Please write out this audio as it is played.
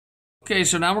Okay,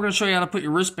 so now we're going to show you how to put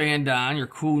your wristband on, your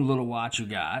cool little watch you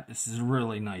got. This is a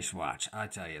really nice watch, I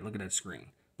tell you. Look at that screen.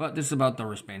 But this is about the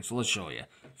wristband, so let's show you.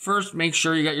 First, make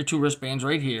sure you got your two wristbands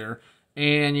right here,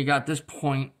 and you got this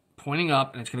pointing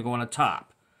up, and it's going to go on the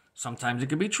top. Sometimes it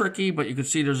can be tricky, but you can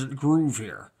see there's a groove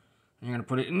here. And you're going to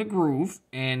put it in the groove,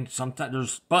 and sometimes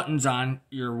there's buttons on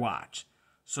your watch.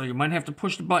 So you might have to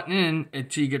push the button in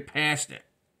until you get past it.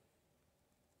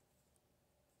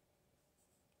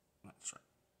 That's right.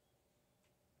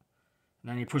 And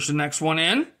then you push the next one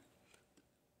in,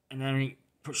 and then you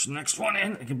push the next one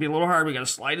in. It can be a little hard. We got to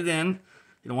slide it in.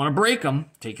 You don't want to break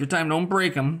them. Take your time. Don't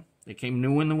break them. They came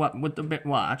new in with the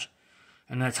watch.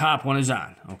 And the top one is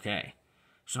on. Okay.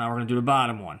 So now we're going to do the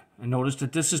bottom one. And notice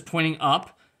that this is pointing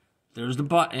up. There's the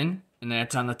button. And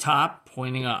that's on the top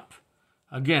pointing up.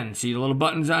 Again, see the little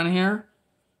buttons on here?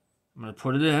 I'm going to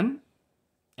put it in.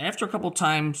 After a couple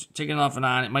times, taking it off and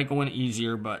on, it might go in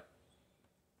easier, but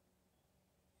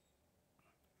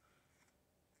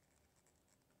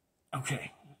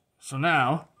okay, so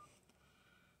now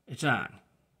it's on.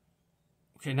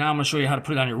 Okay, now I'm going to show you how to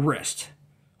put it on your wrist.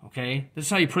 Okay, this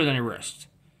is how you put it on your wrist.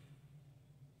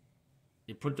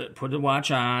 You put the watch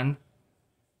on,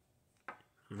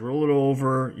 you roll it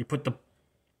over, you put the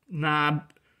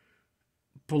knob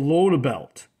below the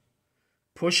belt,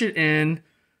 push it in,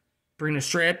 bring the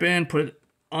strap in, put it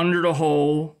under the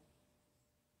hole,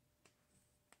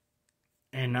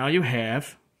 and now you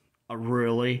have a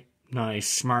really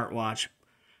nice smartwatch.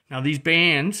 Now these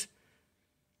bands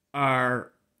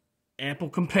are Apple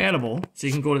compatible, so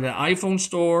you can go to the iPhone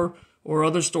store or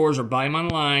other stores or buy them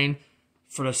online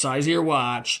for the size of your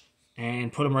watch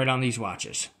and put them right on these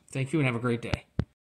watches. Thank you and have a great day.